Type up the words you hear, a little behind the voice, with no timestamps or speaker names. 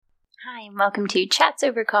Hi, and welcome to Chats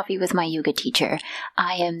Over Coffee with my yoga teacher.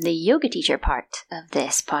 I am the yoga teacher part of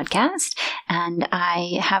this podcast, and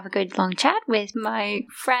I have a good long chat with my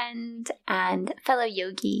friend and fellow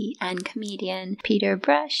yogi and comedian, Peter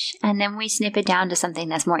Brush, and then we snip it down to something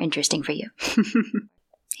that's more interesting for you.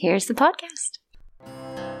 Here's the podcast.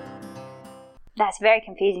 That's very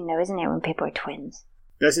confusing though, isn't it, when people are twins?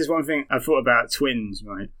 This is one thing I thought about twins,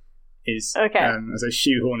 right? Is, as I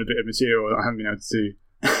shoehorn a bit of material that I haven't been able to do.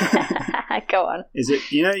 Go on. Is it,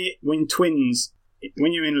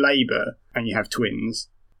 when you're in labour and you have twins,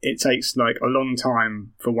 it takes like a long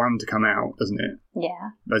time for one to come out, doesn't it? Yeah.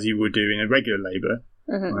 As you would do in a regular labour,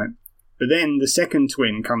 mm-hmm. right? But then the second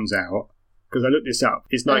twin comes out, because I looked this up,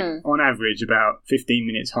 it's like on average about 15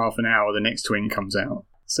 minutes, half an hour, the next twin comes out.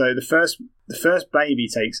 So the first baby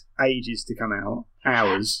takes ages to come out,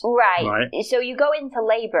 hours. Right. So you go into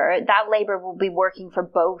labour, that labour will be working for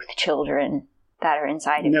both children that are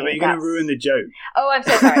inside of you. No, but you're going to ruin the joke. Oh, I'm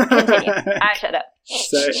so sorry. Continue. I shut up.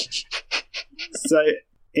 So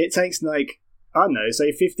it takes like, I don't know,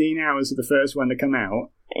 say 15 hours for the first one to come out.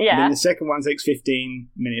 Yeah. And then the second one takes 15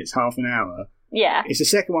 minutes, half an hour. Yeah. It's the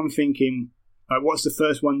second one thinking, like, what's the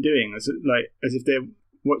first one doing? As if they're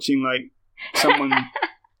watching like someone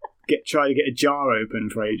try to get a jar open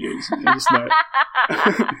for ages. It's just like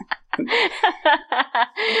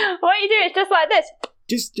what you do is just like this.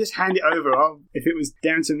 Just hand it over. If it was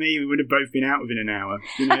down to me, we would have both been out within an hour.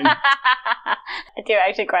 You know? I do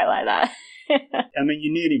actually quite like that. I mean,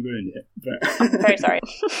 you nearly ruined it. But I'm very sorry.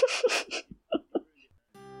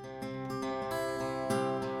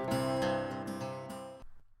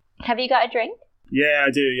 Have you got a drink? Yeah,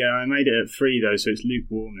 I do. Yeah, I made it at 3 though, so it's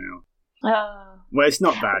lukewarm now. Oh. Well, it's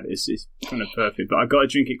not bad. It's kind of perfect, but I got to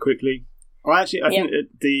drink it quickly. I think that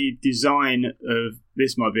the design of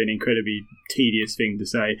this might be an incredibly tedious thing to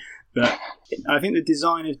say, but I think the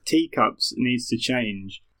design of teacups needs to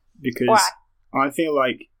change because I feel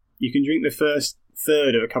like you can drink the first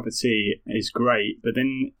third of a cup of tea is great, but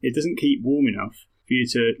then it doesn't keep warm enough for you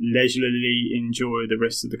to leisurely enjoy the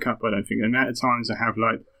rest of the cup. I don't think the amount of times I have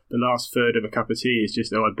like the last third of a cup of tea is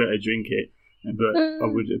just, I better drink it. But I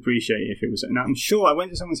would appreciate it if it was. And I'm sure I went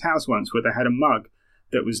to someone's house once where they had a mug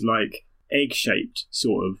that was like egg-shaped,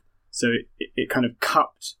 sort of. So it kind of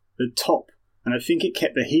cupped the top, and I think it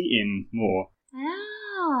kept the heat in more.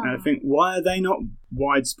 Oh. And I think, why are they not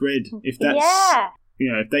widespread? If that's,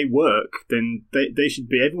 if they work, then they should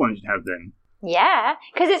be, everyone should have them. Yeah,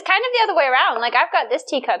 because it's kind of the other way around. Like, I've got this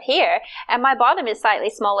teacup here, and my bottom is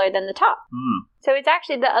slightly smaller than the top. So it's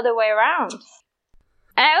actually the other way around.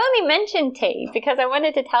 And I only mentioned tea because I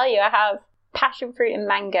wanted to tell you I have passion fruit and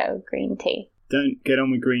mango green tea. Don't get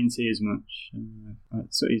on with green tea as much. I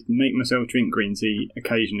sort of make myself drink green tea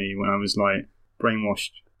occasionally when I was like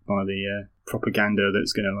brainwashed by the propaganda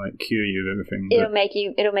that's going to like cure you of everything.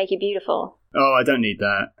 It'll make you beautiful. Oh, I don't need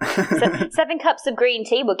that. So 7 cups of green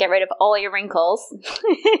tea will get rid of all your wrinkles.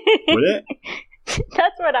 Will it?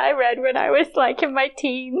 That's what I read when I was like in my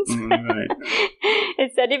teens. Right.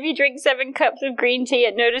 It said if you drink 7 cups of green tea,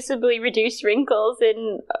 it noticeably reduced wrinkles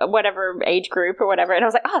in whatever age group or whatever. And I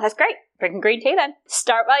was like, oh, that's great. Drinking green tea then.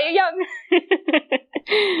 Start while you're young.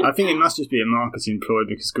 I think it must just be a marketing ploy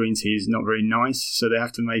because green tea is not very nice, so they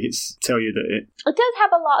have to make it tell you that it does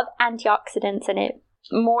have a lot of antioxidants in it,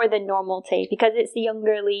 more than normal tea, because it's the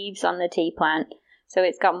younger leaves on the tea plant, so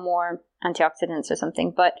it's got more antioxidants or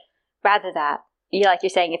something. But rather that, like you're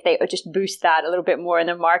saying, if they just boost that a little bit more in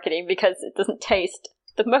their marketing because it doesn't taste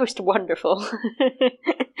the most wonderful.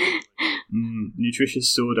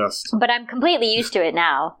 Nutritious sawdust. But I'm completely used to it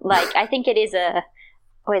now. Like, I think it is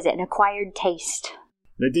an acquired taste.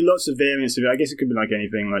 They do lots of variants of it. I guess it could be like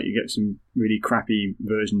anything, like you get some really crappy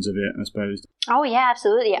versions of it, I suppose. Oh yeah,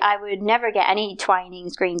 absolutely. I would never get any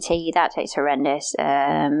Twinings green tea. That tastes horrendous.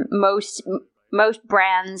 Most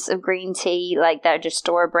brands of green tea, like that are just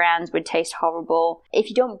store brands, would taste horrible. If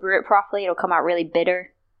you don't brew it properly, it'll come out really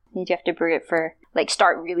bitter. You have to brew it for, like,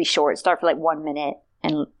 start really short. Start for like 1 minute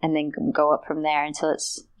and then go up from there until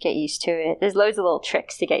get used to it. There's loads of little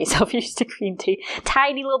tricks to get yourself used to green tea.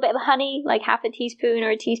 Tiny little bit of honey, like half a teaspoon or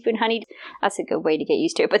a teaspoon honey. That's a good way to get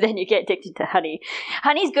used to it. But then you get addicted to honey.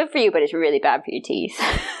 Honey's good for you, but it's really bad for your teeth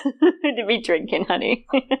to be drinking honey.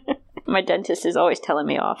 My dentist is always telling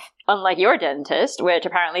me off. Unlike your dentist, which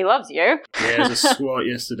apparently loves you. Yeah, it was a swat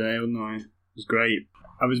yesterday, wasn't I? It was great.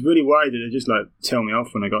 I was really worried that they'd just like tell me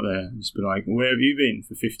off when I got there. Just be like, where have you been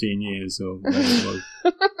for 15 years or whatever it was.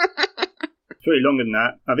 It's really longer than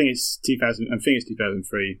that. I think it's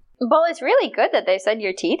 2003. Well, it's really good that they said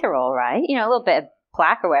your teeth are all right. You know, a little bit of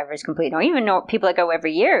plaque or whatever is complete, or even people that go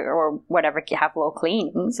every year or whatever have low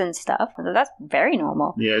cleanings and stuff. That's very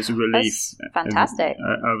normal. Yeah, it's a relief. That's fantastic.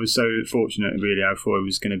 I was so fortunate, really. I thought it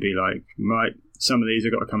was going to be like, right, some of these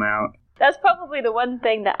have got to come out. That's probably the one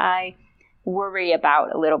thing that I worry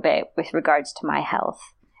about a little bit with regards to my health.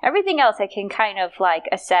 Everything else I can kind of like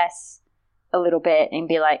assess a little bit and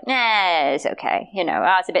be like, nah, it's okay. You know,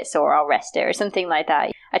 it's a bit sore, I'll rest it or something like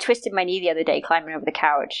that. I twisted my knee the other day climbing over the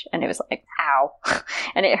couch and it was like, ow.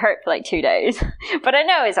 And it hurt for like 2 days. But I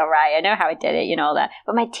know it's all right. I know how I did it, you know, all that.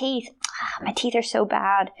 But my teeth are so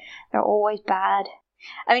bad. They're always bad.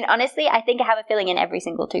 I mean, honestly, I think I have a filling in every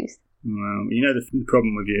single tooth. Well, you know the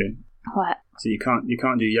problem with you? What? So you can't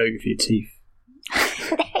do yoga for your teeth.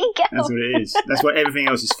 There you go. That's what it is. That's why everything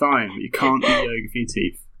else is fine, but you can't do yoga for your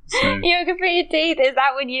teeth. So. Yoga for your teeth, is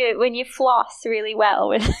that when you floss really well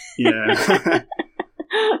with? Yeah.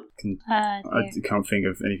 I can't think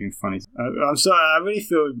of anything funny. I'm sorry, I really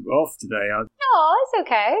feel off today. Oh, it's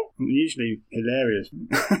okay. I'm usually hilarious.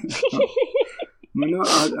 I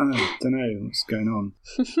don't know what's going on.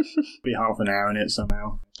 Be half an hour in it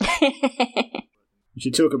somehow. We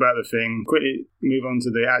should talk about the thing. Quickly move on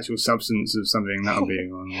to the actual substance of something. That'll be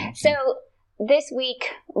on. So this week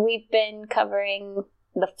we've been covering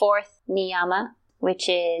the 4th niyama, which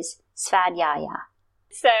is svadhyaya.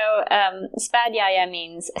 So svadhyaya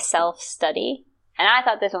means self-study. And I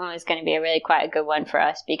thought this one was going to be quite a good one for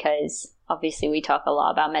us because obviously we talk a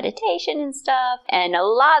lot about meditation and stuff. And a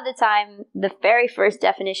lot of the time, the very first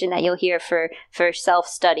definition that you'll hear for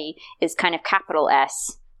self-study is kind of capital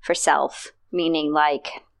S for self, meaning like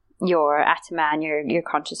your Atman, your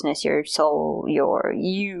consciousness, your soul, your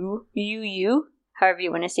you, however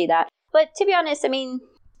you want to see that. But to be honest, I mean,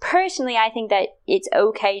 personally, I think that it's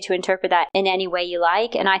okay to interpret that in any way you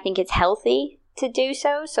like. And I think it's healthy to do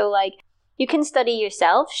so. So like, you can study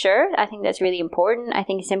yourself, sure. I think that's really important. I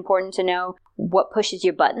think it's important to know what pushes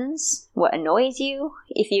your buttons, what annoys you.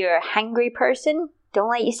 If you're a hangry person, don't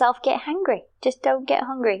let yourself get hangry. Just don't get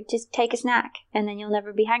hungry. Just take a snack and then you'll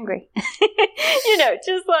never be hangry. You know,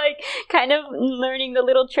 just like kind of learning the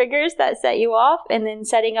little triggers that set you off and then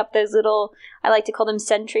setting up those little, I like to call them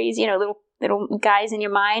sentries, you know, little guys in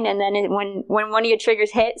your mind. And then when one of your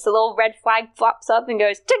triggers hits, the little red flag flops up and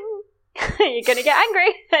goes, ting! You're going to get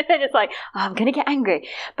angry. And then it's like, oh, I'm going to get angry.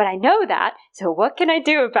 But I know that. So what can I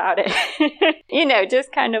do about it? You know,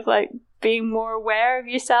 just kind of like being more aware of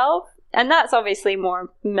yourself. And that's obviously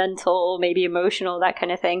more mental, maybe emotional, that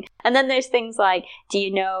kind of thing. And then there's things like, do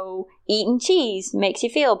you know eating cheese makes you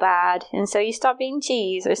feel bad? And so you stop eating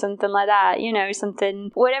cheese or something like that. You know,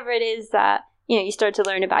 something, whatever it is that, you know, you start to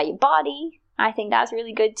learn about your body. I think that's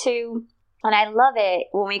really good too. And I love it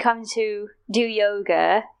when we come to do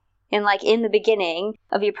yoga. And like in the beginning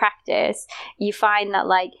of your practice, you find that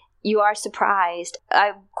like you are surprised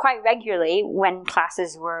quite regularly when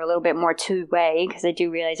classes were a little bit more two-way, because I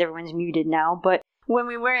do realize everyone's muted now. But when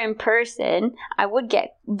we were in person, I would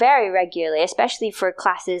get very regularly, especially for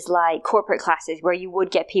classes like corporate classes, where you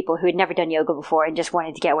would get people who had never done yoga before and just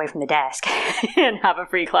wanted to get away from the desk and have a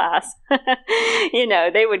free class. You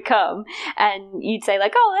know, they would come and you'd say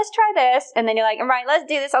like, oh, let's try this. And then you're like, all right, let's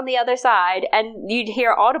do this on the other side. And you'd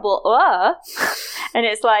hear audible, and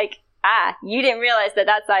it's like, you didn't realize that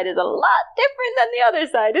side is a lot different than the other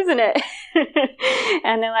side, isn't it?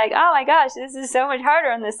 And they're like, oh my gosh, this is so much harder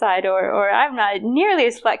on this side, or I'm not nearly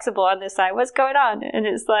as flexible on this side. What's going on? And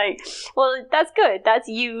it's like, well, that's good. That's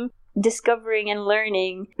you discovering and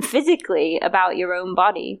learning physically about your own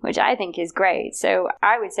body, which I think is great. So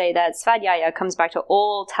I would say that svadhyaya comes back to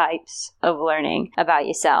all types of learning about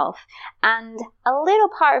yourself. And a little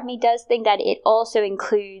part of me does think that it also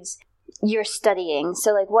includes your studying,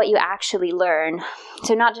 so like what you actually learn.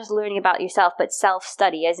 So not just learning about yourself, but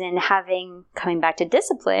self-study, as in coming back to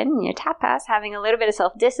discipline, your tapas, having a little bit of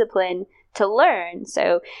self-discipline to learn.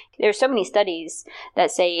 So there's so many studies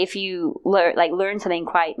that say if you learn something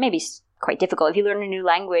quite difficult, if you learn a new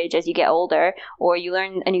language as you get older, or you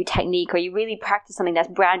learn a new technique, or you really practice something that's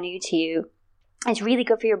brand new to you, it's really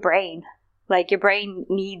good for your brain. Like your brain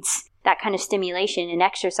needs that kind of stimulation and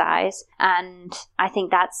exercise. And I think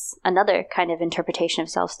that's another kind of interpretation of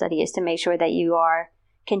self-study, is to make sure that you are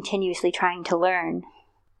continuously trying to learn.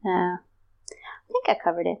 I think I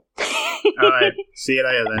covered it. All right. See you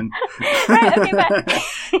later then. Right, okay,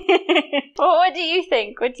 bye. Well, what do you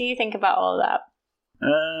think? What do you think about all that?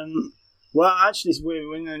 Well, actually,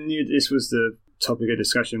 when I knew this was the topic of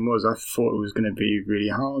discussion I thought it was going to be really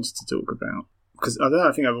hard to talk about. Because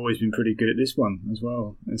I think I've always been pretty good at this one as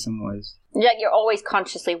well, in some ways. Yeah, you're always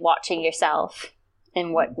consciously watching yourself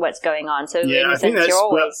and what's going on. So yeah, in a sense, you're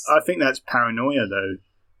always... I think that's paranoia, though.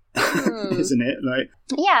 isn't it? Like,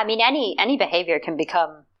 yeah, I mean, any behavior can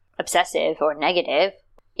become obsessive or negative.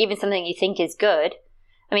 Even something you think is good.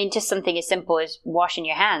 I mean, just something as simple as washing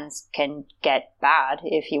your hands can get bad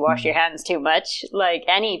if you wash your hands too much. Like,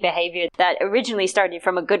 any behavior that originally started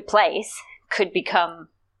from a good place could become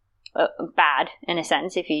bad, in a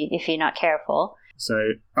sense, if you're not careful.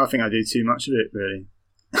 So, I think I do too much of it, really.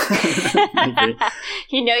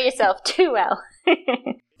 You know yourself too well.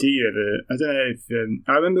 Do you ever? I don't know if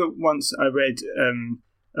I remember once I read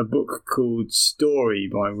a book called Story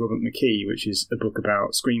by Robert McKee, which is a book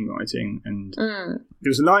about screenwriting, and there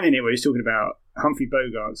was a line in it where he's talking about Humphrey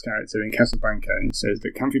Bogart's character in Casablanca, and it says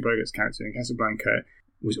that Humphrey Bogart's character in Casablanca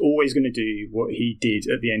was always going to do what he did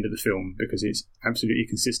at the end of the film because it's absolutely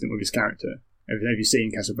consistent with his character. Have you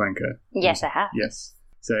seen Casablanca? Yes, I have. Yes.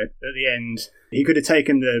 So at the end, he could have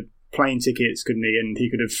taken the plane tickets, couldn't he? And he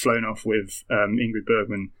could have flown off with Ingrid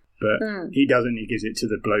Bergman, but he doesn't. He gives it to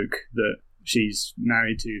the bloke that she's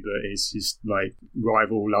married to, but is his like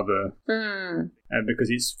rival lover, because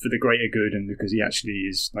it's for the greater good, and because he actually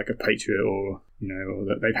is like a patriot, or or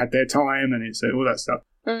that they've had their time, and it's all that stuff.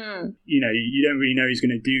 You don't really know he's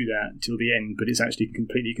going to do that until the end, but it's actually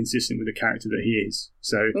completely consistent with the character that he is.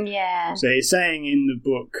 So it's saying in the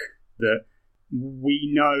book that we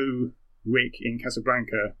know Rick in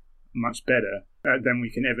Casablanca much better than we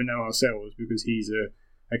can ever know ourselves, because he's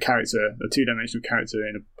a character, a two-dimensional character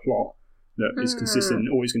in a plot that is consistent and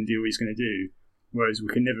always going to do what he's going to do, whereas we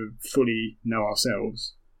can never fully know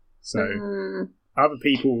ourselves. So other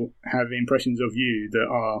people have impressions of you that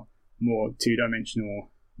are more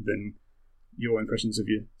two-dimensional than your impressions of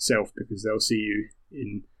yourself, because they'll see you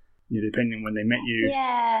in, depending on when they met you.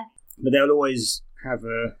 Yeah. But they'll always have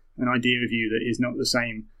an idea of you that is not the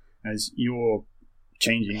same as your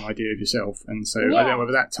changing idea of yourself. And so I don't know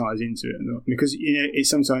whether that ties into it or not, because it's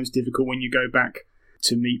sometimes difficult when you go back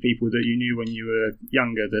to meet people that you knew when you were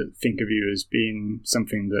younger that think of you as being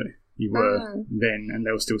something that you were then, and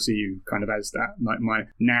they'll still see you kind of as that. Like my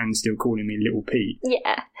nan's still calling me Little Pete.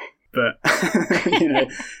 Yeah. But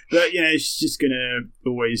she's just gonna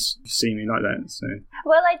always see me like that. So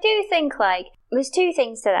well, I do think like there's two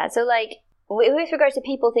things to that. So like with regards to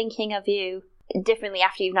people thinking of you differently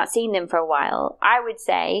after you've not seen them for a while, I would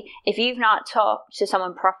say if you've not talked to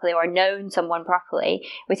someone properly or known someone properly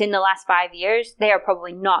within the last 5 years, they are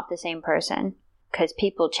probably not the same person, because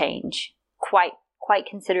people change quite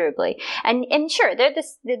considerably. And sure, they're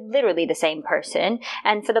literally the same person,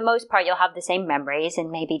 and for the most part you'll have the same memories and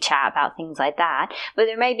maybe chat about things like that, but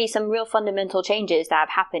there may be some real fundamental changes that have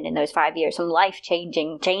happened in those 5 years, some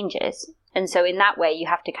life-changing changes. And so in that way you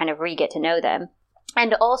have to kind of re-get to know them.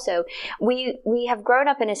 And also, we have grown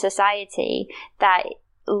up in a society that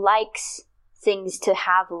likes things to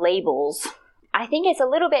have labels. I think it's a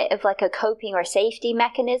little bit of like a coping or safety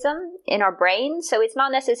mechanism in our brains. So it's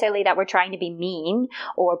not necessarily that we're trying to be mean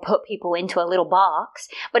or put people into a little box,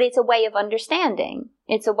 but it's a way of understanding.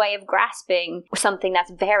 It's a way of grasping something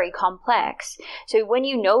that's very complex. So when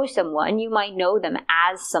you know someone, you might know them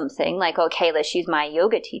as something like, oh, Kayla, she's my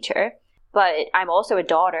yoga teacher, but I'm also a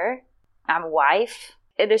daughter. I'm a wife.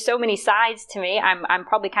 There's so many sides to me. I'm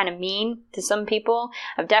probably kind of mean to some people.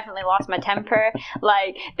 I've definitely lost my temper.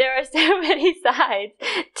 Like, there are so many sides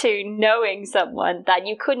to knowing someone that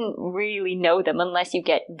you couldn't really know them unless you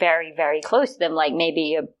get very, very close to them, like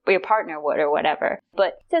maybe your partner would or whatever.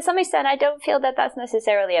 But to some extent, I don't feel that that's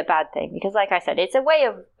necessarily a bad thing, because like I said, it's a way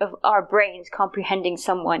of our brains comprehending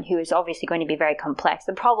someone who is obviously going to be very complex.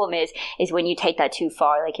 The problem is when you take that too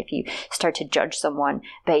far, like if you start to judge someone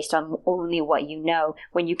based on only what you know,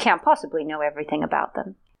 when you can't possibly know everything about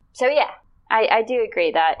them. So yeah, I do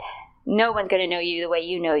agree that no one's going to know you the way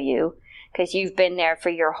you know you, because you've been there for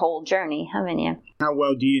your whole journey, haven't you? How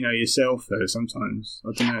well do you know yourself, though, sometimes?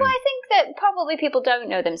 I don't know. Well, I think that probably people don't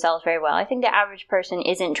know themselves very well. I think the average person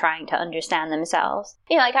isn't trying to understand themselves.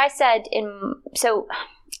 Like I said, so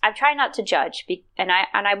I try not to judge, and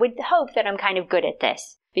I would hope that I'm kind of good at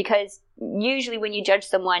this. Because usually when you judge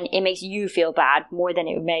someone, it makes you feel bad more than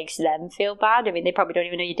it makes them feel bad. I mean, they probably don't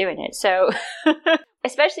even know you're doing it. So,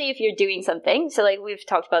 especially if you're doing something. So, like, we've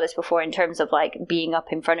talked about this before in terms of, like, being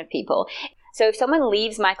up in front of people. So, if someone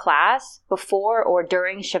leaves my class before or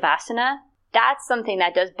during Shavasana, that's something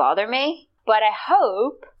that does bother me. But I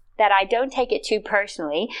hope that I don't take it too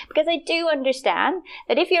personally, because I do understand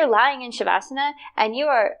that if you're lying in Shavasana and you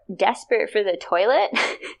are desperate for the toilet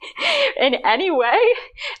in any way,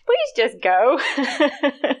 please just go.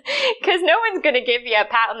 Because no one's going to give you a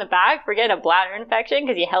pat on the back for getting a bladder infection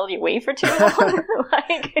because you held your weight for too long.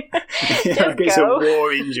 Just it's go. A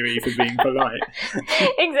war injury for being polite.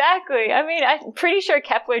 Exactly. I mean, I'm pretty sure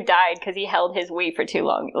Kepler died because he held his weight for too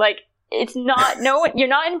long. It's not, you're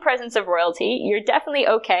not in presence of royalty. You're definitely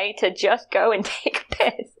okay to just go and take a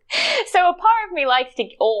piss. So a part of me likes to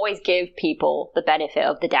always give people the benefit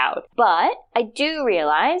of the doubt. But I do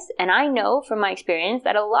realize, and I know from my experience,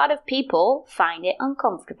 that a lot of people find it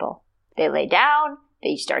uncomfortable. They lay down,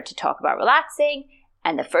 they start to talk about relaxing,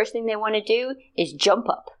 and the first thing they want to do is jump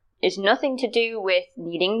up. It's nothing to do with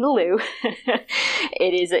needing the loo.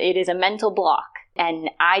 It is a mental block. And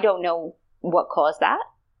I don't know what caused that.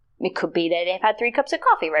 It could be that they've had 3 cups of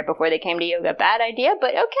coffee right before they came to yoga. Bad idea,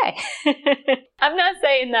 but okay. I'm not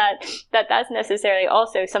saying that's necessarily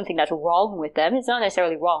also something that's wrong with them. It's not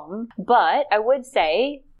necessarily wrong. But I would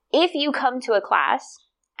say, if you come to a class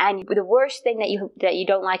and the worst thing that you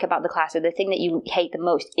don't like about the class, or the thing that you hate the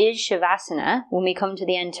most, is Shavasana, when we come to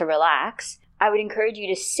the end to relax, I would encourage you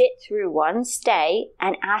to sit through one, stay,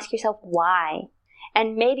 and ask yourself why.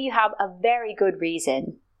 And maybe you have a very good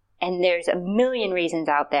reason. And there's a million reasons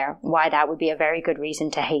out there why that would be a very good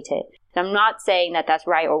reason to hate it. So I'm not saying that that's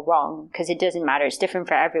right or wrong, because it doesn't matter. It's different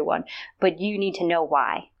for everyone. But you need to know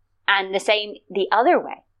why. And the same the other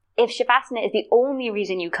way. If Shavasana is the only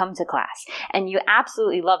reason you come to class, and you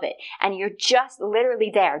absolutely love it, and you're just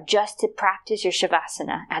literally there just to practice your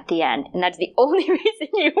Shavasana at the end, and that's the only reason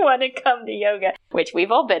you want to come to yoga, which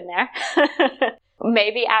we've all been there,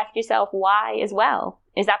 maybe ask yourself why as well.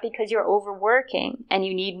 Is that because you're overworking and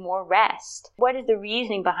you need more rest? What is the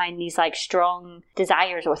reasoning behind these strong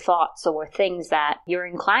desires or thoughts or things that you're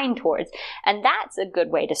inclined towards? And that's a good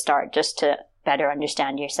way to start, just to better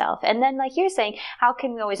understand yourself. And then, like you're saying, how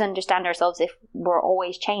can we always understand ourselves if we're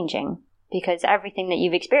always changing? Because everything that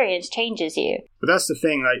you've experienced changes you. But that's the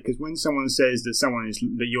thing, because when someone says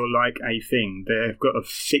that you're like a thing,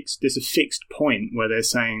 there's a fixed point where they're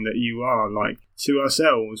saying that you are like. To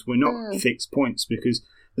ourselves, we're not fixed points, because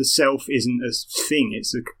the self isn't a thing;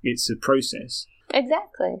 it's a process.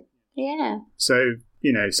 Exactly. Yeah. So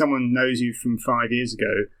someone knows you from 5 years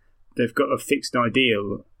ago. They've got a fixed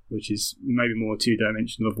ideal, which is maybe more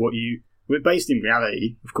 2-dimensional of what we're based in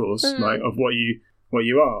reality, of course, of what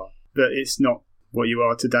you are. But it's not what you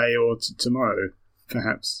are today or tomorrow,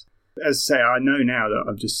 perhaps. As I say, I know now that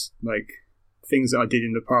I'm just things that I did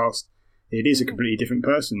in the past. It is a completely different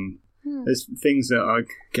person. There's things that I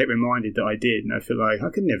get reminded that I did, and I feel like I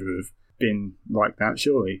could never have been like that,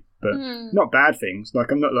 surely. But not bad things.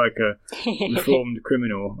 I'm not like a reformed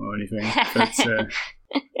criminal or anything. But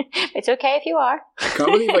it's okay if you are. I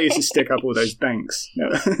can't believe I used to stick up all those banks. I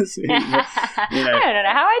don't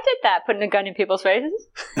know how I did that, putting a gun in people's faces.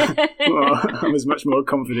 Well, I was much more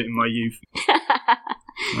confident in my youth.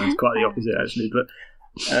 Well, it's quite the opposite, actually. But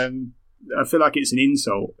I feel like it's an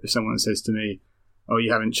insult if someone says to me, "Oh,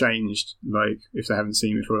 you haven't changed," if they haven't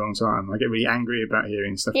seen me for a long time. I get really angry about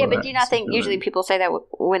hearing stuff like that. Yeah, but do you not think usually people say that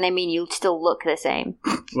when they mean you still look the same?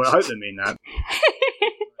 Well, I hope they mean that.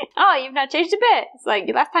 Oh, you've not changed a bit. It's like,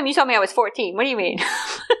 last time you told me I was 14. What do you mean?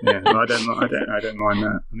 Yeah, well, I don't mind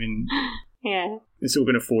that. I mean, yeah, it's all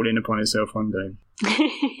going to fall in upon itself one day.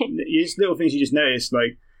 It's little things you just notice,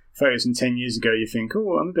 photos from 10 years ago, you think,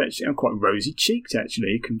 oh, I'm quite rosy-cheeked,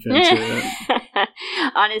 actually, compared to...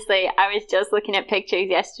 Honestly, I was just looking at pictures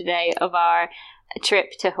yesterday of our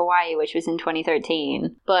trip to Hawaii, which was in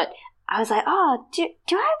 2013. But I was like, oh, do I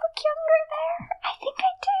look younger there? I think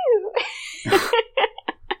I do.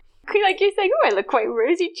 Like you're saying, oh, I look quite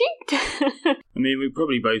rosy-cheeked. I mean, we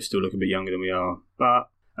probably both still look a bit younger than we are. But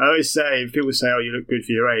I always say, if people say, oh, you look good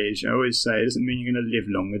for your age, I always say, it doesn't mean you're going to live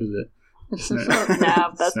longer, does it?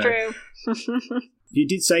 No, that's true. You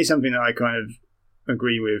did say something that I kind of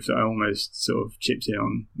agree with, that I almost sort of chipped in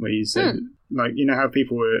on, where you said, how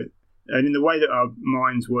people were, and in the way that our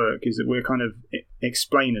minds work is that we're kind of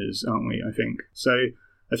explainers, aren't we, I think. So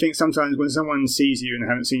I think sometimes when someone sees you and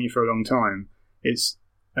haven't seen you for a long time, it's,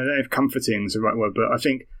 I don't know if comforting is the right word, but I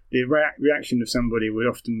think the reaction of somebody would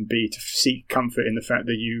often be to seek comfort in the fact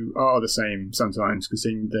that you are the same sometimes, because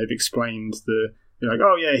then they've explained you're like,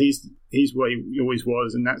 oh yeah, he's what he always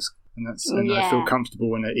was, and I feel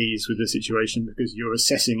comfortable and at ease with the situation, because you're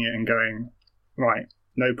assessing it and going, right,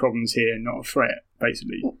 no problems here, not a threat,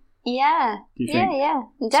 basically. Yeah. Do you think? Yeah,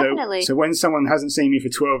 definitely. So when someone hasn't seen me for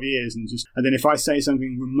 12 years and then if I say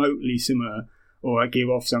something remotely similar, or I give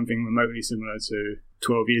off something remotely similar to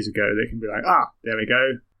 12 years ago, they can be like, there we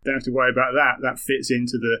go. don't have to worry about that. That fits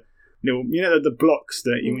into the little, the blocks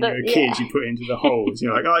that when you're a kid you put into the holes.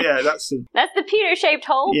 You're like, oh yeah, that's the Peter-shaped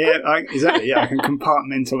hole. Yeah, exactly. Yeah, I can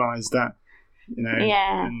compartmentalize that.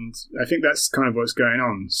 And I think that's kind of what's going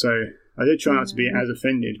on. So I do try not to be as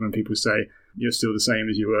offended when people say you're still the same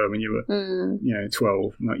as you were when you were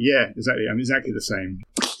 12. I'm like, yeah, exactly. I'm exactly the same.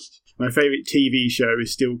 My favourite TV show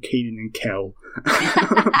is still Kenan and Kel.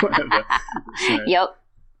 Whatever. So, yep.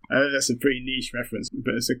 That's a pretty niche reference,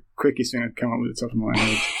 but it's the quickest thing I've come up with at the top of my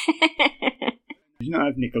head. Did you not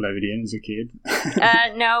have Nickelodeon as a kid?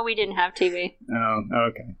 No, we didn't have TV. Oh,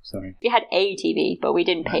 okay. Sorry. We had a TV, but we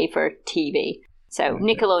didn't pay for TV. So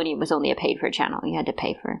Nickelodeon was only a paid-for channel. You had to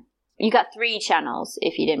pay for. You got 3 channels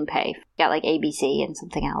if you didn't pay. You got like ABC and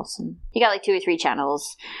something else, and you got like 2 or 3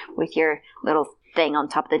 channels with your little thing on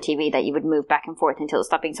top of the TV that you would move back and forth until it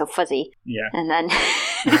stopped being so fuzzy. Yeah. And then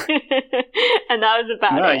and that was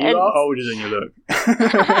about it. No, you are older than you look.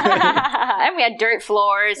 And we had dirt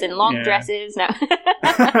floors and long dresses. No.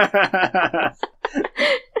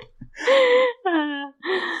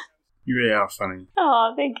 You really are funny.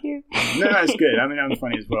 Oh, thank you. No, that's good. I mean, I'm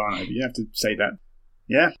funny as well, aren't I? But you have to say that.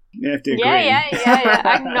 Yeah? You have to agree. Yeah.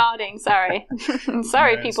 I'm nodding. Sorry.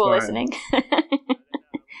 Sorry, people listening.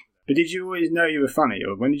 But did you always know you were funny,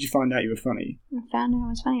 or when did you find out you were funny? I found out I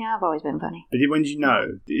was funny. I've always been funny. But when did you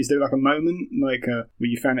know? Is there like a moment, like where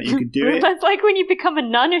you found out you could do it? That's like when you become a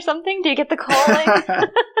nun or something. Do you get the calling?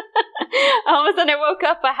 All of a sudden I woke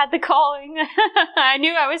up, I had the calling. I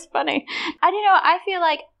knew I was funny. I don't know, I feel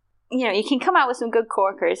like, you can come out with some good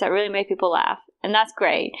corkers that really make people laugh, and that's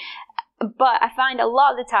great. But I find a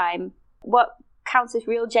lot of the time, what counts as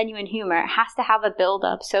real genuine humor has to have a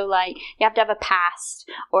build-up. So like you have to have a past,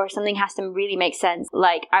 or something has to really make sense.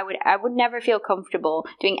 Like I would never feel comfortable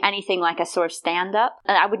doing anything like a sort of stand-up,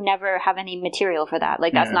 and I would never have any material for that.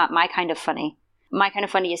 Like that's not my kind of funny. My kind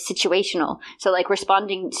of funny is situational. So like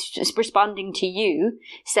responding to you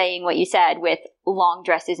saying what you said with long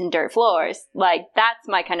dresses and dirt floors, like that's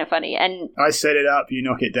my kind of funny. And I set it up, you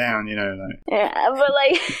knock it down, Yeah, but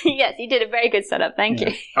like yes, you did a very good setup. Thank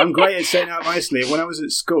you. I'm great at setting up nicely. When I was at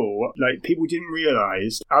school, like people didn't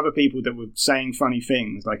realise, other people that were saying funny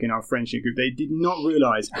things, like in our friendship group, they did not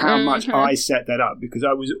realise how much I set that up, because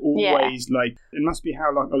I was always like, it must be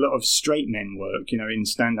how like a lot of straight men work, in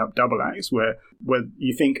stand-up double acts, where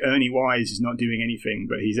you think Ernie Wise is not doing anything,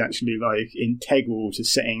 but he's actually like integral to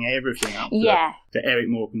setting everything up that Eric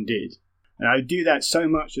Morecambe did. And I do that so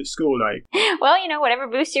much at school, like... Well, whatever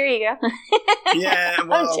boosts your ego. Yeah,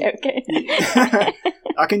 well... I'm joking.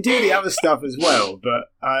 I can do the other stuff as well, but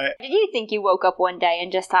Did you think you woke up one day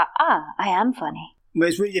and just thought, I am funny? Well,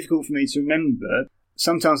 it's really difficult for me to remember.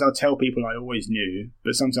 Sometimes I'll tell people I always knew,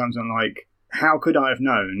 but sometimes I'm like, how could I have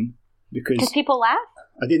known? Because people laugh?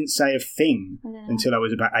 I didn't say a thing until I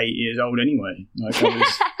was about 8 years old anyway. Like I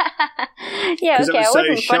was... Yeah, okay, I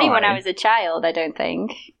wasn't so funny when I was a child, I don't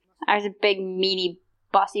think. I was a big, meanie,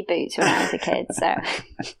 bossy boots when I was a kid, so...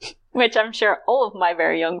 Which I'm sure all of my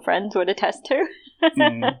very young friends would attest to.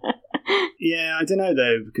 Yeah, I don't know,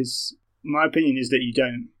 though, because my opinion is that you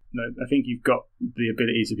don't... I think you've got the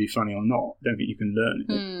ability to be funny or not. I don't think you can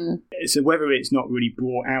learn it. So whether it's not really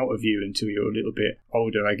brought out of you until you're a little bit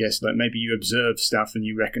older, I guess, like maybe you observe stuff and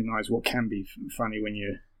you recognise what can be funny when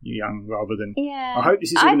you're young, rather than... Yeah. I hope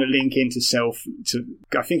this is going to link into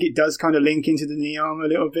I think it does kind of link into the Niyama a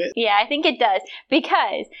little bit. Yeah, I think it does,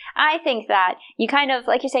 because I think that you kind of,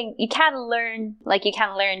 like you're saying, you can learn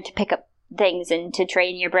to pick up things and to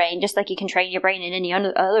train your brain, just like you can train your brain in any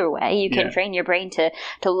other way. You can train your brain to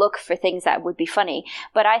look for things that would be funny.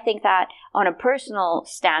 But I think that on a personal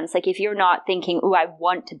stance, like if you're not thinking, oh, I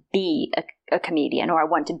want to be a comedian, or I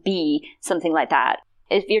want to be something like that,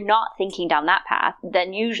 if you're not thinking down that path,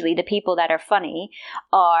 then usually the people that are funny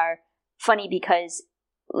because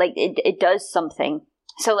like it does something.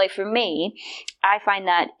 So like for me, I find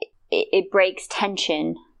that it breaks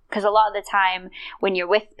tension. Because a lot of the time when you're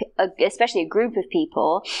with, especially a group of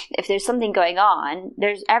people, if there's something going on,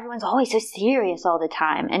 everyone's always so serious all the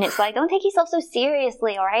time. And it's like, don't take yourself so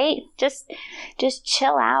seriously, all right? Just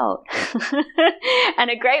chill out. And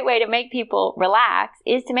a great way to make people relax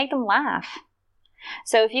is to make them laugh.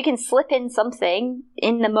 So if you can slip in something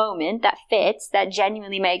in the moment that fits, that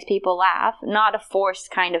genuinely makes people laugh, not a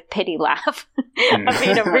forced kind of pity laugh, I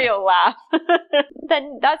mean a real laugh,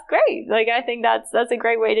 then that's great. Like I think that's a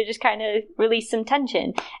great way to just kind of release some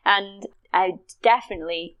tension. And I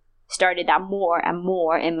definitely started that more and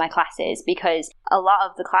more in my classes, because a lot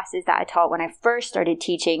of the classes that I taught when I first started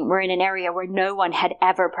teaching were in an area where no one had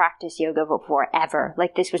ever practiced yoga before, ever.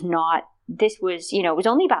 Like this was not this was, it was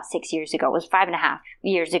only about 6 years ago. It was 5.5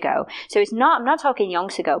 years ago. So I'm not talking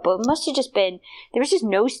yonks ago, but it must have just been, there was just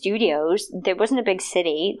no studios. There wasn't a big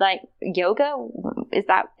city. Like, yoga, is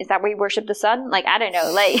that where you worship the sun? Like, I don't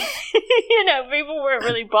know. Like, people weren't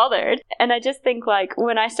really bothered. And I just think, like,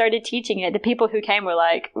 when I started teaching it, the people who came were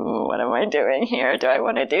like, what am I doing here? Do I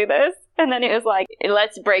want to do this? And then it was like,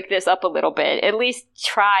 let's break this up a little bit. At least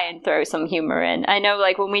try and throw some humor in. I know,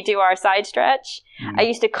 like, when we do our side stretch, I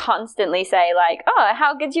used to constantly say, like, oh,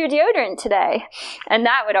 how good's your deodorant today? And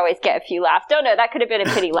that would always get a few laughs. Don't know, that could have been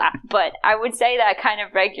a pity laugh, but I would say that kind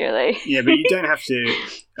of regularly. Yeah, but you don't have to.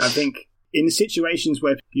 I think in situations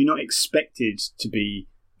where you're not expected to be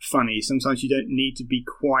funny, sometimes you don't need to be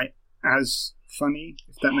quite as funny,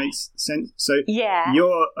 if that makes sense. So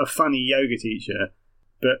you're a funny yoga teacher,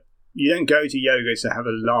 but you don't go to yoga to have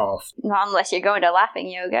a laugh. Not unless you're going to laughing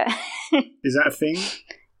yoga. Is that a thing?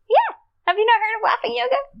 Yeah. Have you not heard of laughing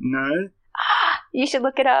yoga? No. You should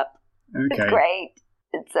look it up. Okay. It's great.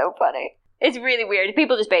 It's so funny. It's really weird.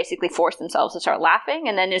 People just basically force themselves to start laughing,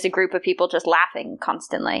 and then there's a group of people just laughing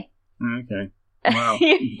constantly. Okay. Wow.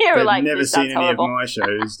 You're like, never seen any horrible. of my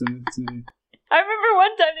shows. I remember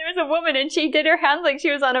one time there was a woman and she did her hands like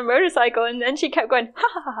she was on a motorcycle, and then she kept going, ha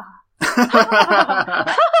ha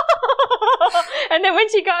ha. And then when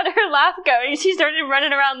she got her laugh going, she started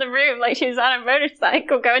running around the room like she was on a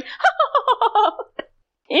motorcycle going,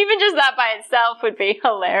 even just that by itself would be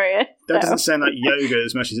hilarious. That doesn't sound like yoga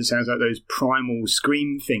as much as it sounds like those primal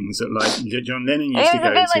scream things that, like, John Lennon used to go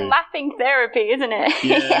to. It's a bit like laughing therapy, isn't it?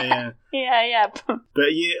 Yeah. Yeah. But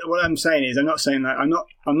what I'm saying is, I'm not saying that, I'm not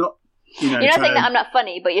you're not saying that I'm not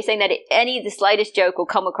funny, but you're saying that the slightest joke will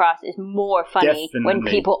come across as more funny when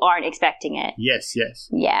people aren't expecting it. Yes.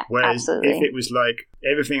 Yeah, whereas absolutely. if it was like,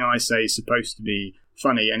 everything I say is supposed to be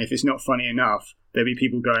funny, and if it's not funny enough, there'll be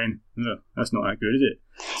people going, oh, that's not that good, is it?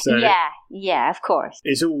 So yeah, of course.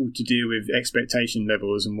 It's all to do with expectation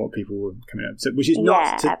levels and what people are coming up. So, which is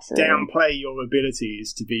not to downplay your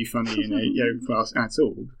abilities to be funny in a yoga class at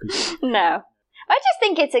all. No. I just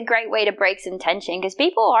think it's a great way to break some tension, because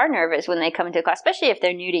people are nervous when they come into a class, especially if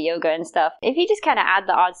they're new to yoga and stuff. If you just kind of add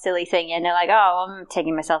the odd silly thing in, they're like, oh, I'm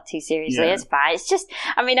taking myself too seriously. Yeah. It's fine. It's just,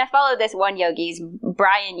 I follow this one yogi, he's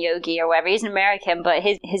Brian Yogi or whatever. He's an American, but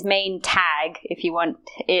his main tag, if you want,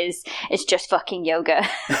 is it's just fucking yoga. And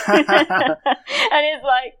it's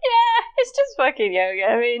like, yeah, it's just fucking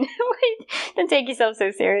yoga. Don't take yourself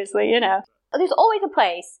so seriously, There's always a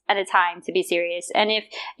place and a time to be serious. And if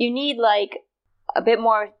you need, like, a bit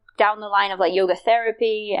more down the line of, like, yoga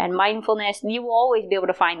therapy and mindfulness, you will always be able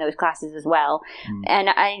to find those classes as well. And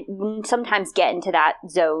I sometimes get into that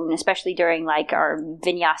zone, especially during, like, our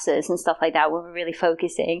vinyasas and stuff like that, when we're really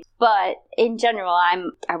focusing. But in general,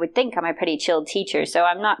 I would think I'm a pretty chilled teacher, so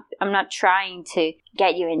I'm not trying to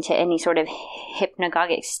get you into any sort of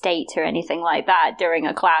hypnagogic state or anything like that during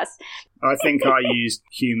a class. I think I used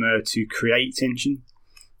humour to create tension.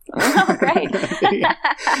 Oh, great. Yeah,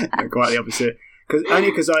 quite the opposite.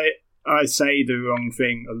 Because I say the wrong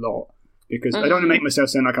thing a lot, because I don't want to make myself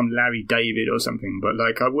sound like I'm Larry David or something, but,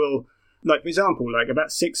 like, I will, like, for example, like,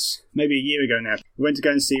 about maybe a year ago now, we went to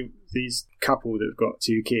go and see these couple that have got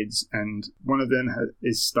 2 kids, and one of them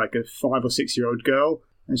is like a 5 or 6 year old girl,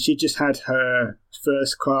 and she just had her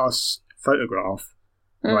first class photograph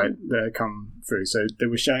right there come through, so they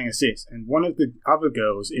were showing us this, and one of the other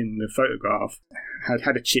girls in the photograph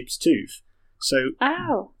had a chipped tooth. So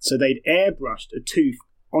they'd airbrushed a tooth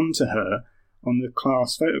onto her on the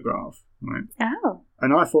class photograph, right? Oh.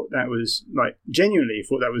 And I thought that was, like, genuinely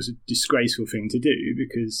thought that was a disgraceful thing to do,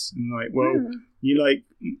 because I'm like, well, you like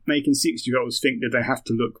making 6-year-olds think that they have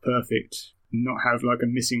to look perfect and not have, like, a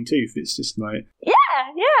missing tooth. It's just like...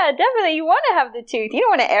 Yeah, definitely. You want to have the tooth. You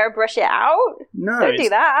don't want to airbrush it out. No. Don't do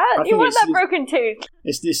that. You want that broken tooth.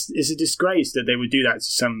 It's a disgrace that they would do that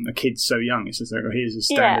to a kid so young. It's just like, oh, here's a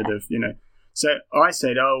standard of, So I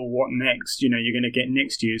said, oh, what next? You're going to get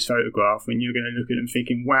next year's photograph and you're going to look at them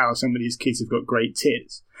thinking, wow, some of these kids have got great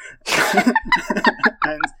tits. And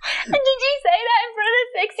did you say that in front of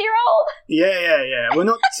a 6-year-old? Yeah.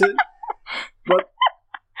 Well, well,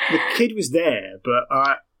 the kid was there, but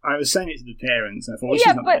I was saying it to the parents, and I thought, well,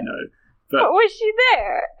 she's not going to know. But was she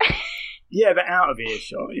there? Yeah, but out of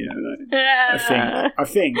earshot, I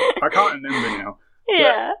think. I can't remember now.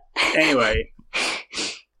 Yeah. But anyway...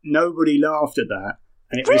 Nobody laughed at that,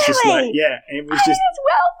 and it was just like, it was just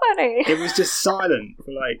funny. It was just silent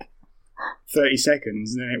for like 30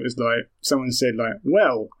 seconds, and then it was like someone said like,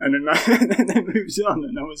 "Well," and then they moved on,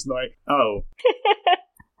 and I was like, "Oh."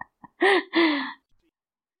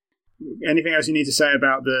 Anything else you need to say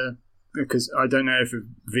about the Because I don't know if we've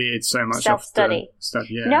veered so much self-study off the stuff.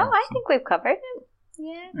 Yeah. No, I think we've covered it.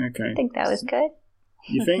 Yeah. Okay. I think that was good.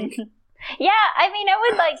 You think? Yeah, I mean, I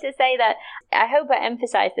would like to say that I hope I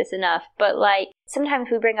emphasize this enough, but like sometimes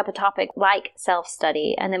we bring up a topic like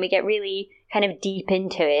self-study and then we get really kind of deep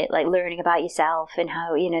into it, like learning about yourself and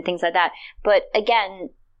how, things like that. But again,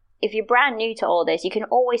 if you're brand new to all this, you can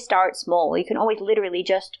always start small. You can always literally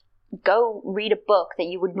just go read a book that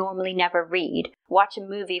you would normally never read, watch a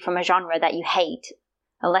movie from a genre that you hate,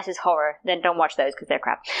 unless it's horror, then don't watch those because they're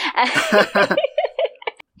crap.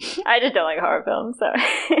 I just don't like horror films, so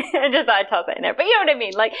I just thought I'd toss that in there. But you know what I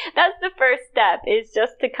mean? Like, that's the first step, is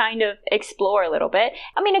just to kind of explore a little bit.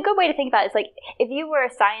 I mean, a good way to think about it is, like, if you were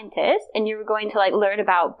a scientist and you were going to, like, learn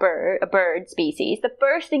about a bird species, the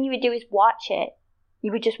first thing you would do is watch it.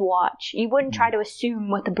 You would just watch. You wouldn't try to assume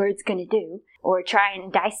what the bird's going to do or try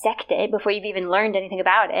and dissect it before you've even learned anything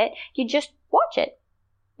about it. You just watch it.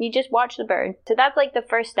 You just watch the bird. So that's, like, the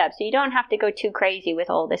first step. So you don't have to go too crazy with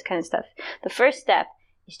all this kind of stuff. The first step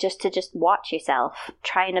is just to watch yourself,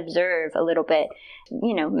 try and observe a little bit,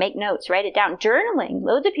 make notes, write it down. Journaling.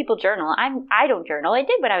 Loads of people journal. I don't journal. I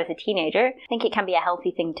did when I was a teenager. I think it can be a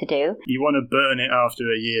healthy thing to do. You want to burn it after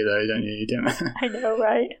a year though, don't you? You don't. I know,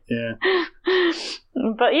 right? Yeah.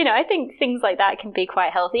 But, I think things like that can be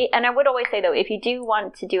quite healthy. And I would always say, though, if you do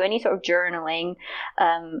want to do any sort of journaling,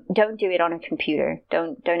 don't do it on a computer.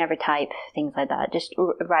 Don't ever type things like that. Just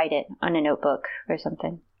write it on a notebook or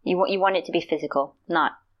something. You want it to be physical,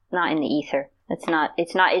 not in the ether. It's not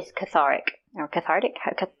as cathartic or cathartic,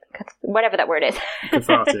 whatever that word is.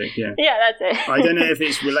 Cathartic, yeah. Yeah, that's it. I don't know if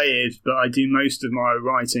it's related, but I do most of my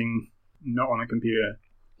writing not on a computer.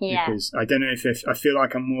 Yeah. Because I don't know if I feel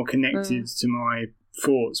like I'm more connected to my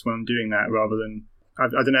thoughts when I'm doing that rather than, I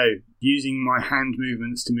don't know, using my hand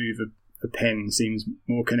movements to move a pen seems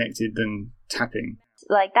more connected than tapping.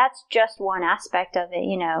 Like, that's just one aspect of it,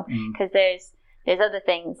 because there's other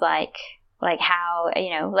things like how,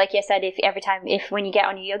 like you said, if when you get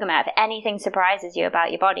on your yoga mat, if anything surprises you about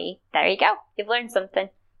your body, there you go. You've learned something.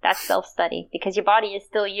 That's self-study because your body is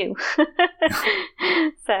still you.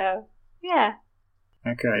 So, yeah.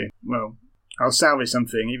 Okay, well, I'll salvage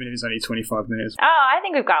something, even if it's only 25 minutes. Oh, I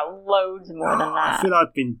think we've got loads more than that. I feel like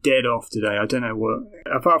I've been dead off today. I don't know what,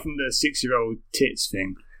 apart from the 6-year-old tits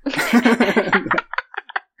thing.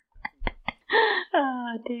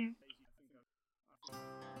 Oh, dear.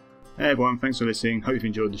 Hey everyone, thanks for listening. Hope you've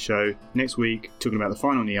enjoyed the show. Next week, talking about the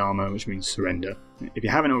final niyama, which means surrender. If you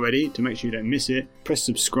haven't already, to make sure you don't miss it, press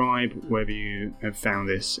subscribe wherever you have found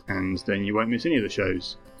this, and then you won't miss any of the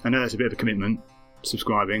shows. I know that's a bit of a commitment,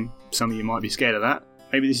 subscribing. Some of you might be scared of that.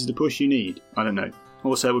 Maybe this is the push you need. I don't know.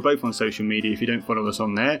 Also, we're both on social media. If you don't follow us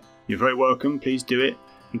on there, you're very welcome. Please do it.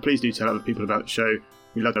 And please do tell other people about the show.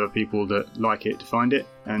 We love other people that like it to find it,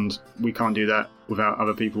 and we can't do that without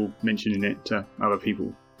other people mentioning it to other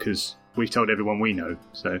people, because we've told everyone we know.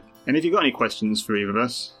 So, and if you've got any questions for either of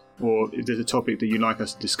us, or if there's a topic that you'd like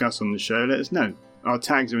us to discuss on the show, let us know. Our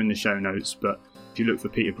tags are in the show notes, but if you look for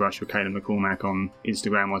Peter Brush or Caleb McCormack on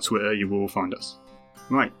Instagram or Twitter, you will find us.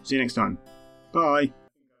 Right, see you next time. Bye.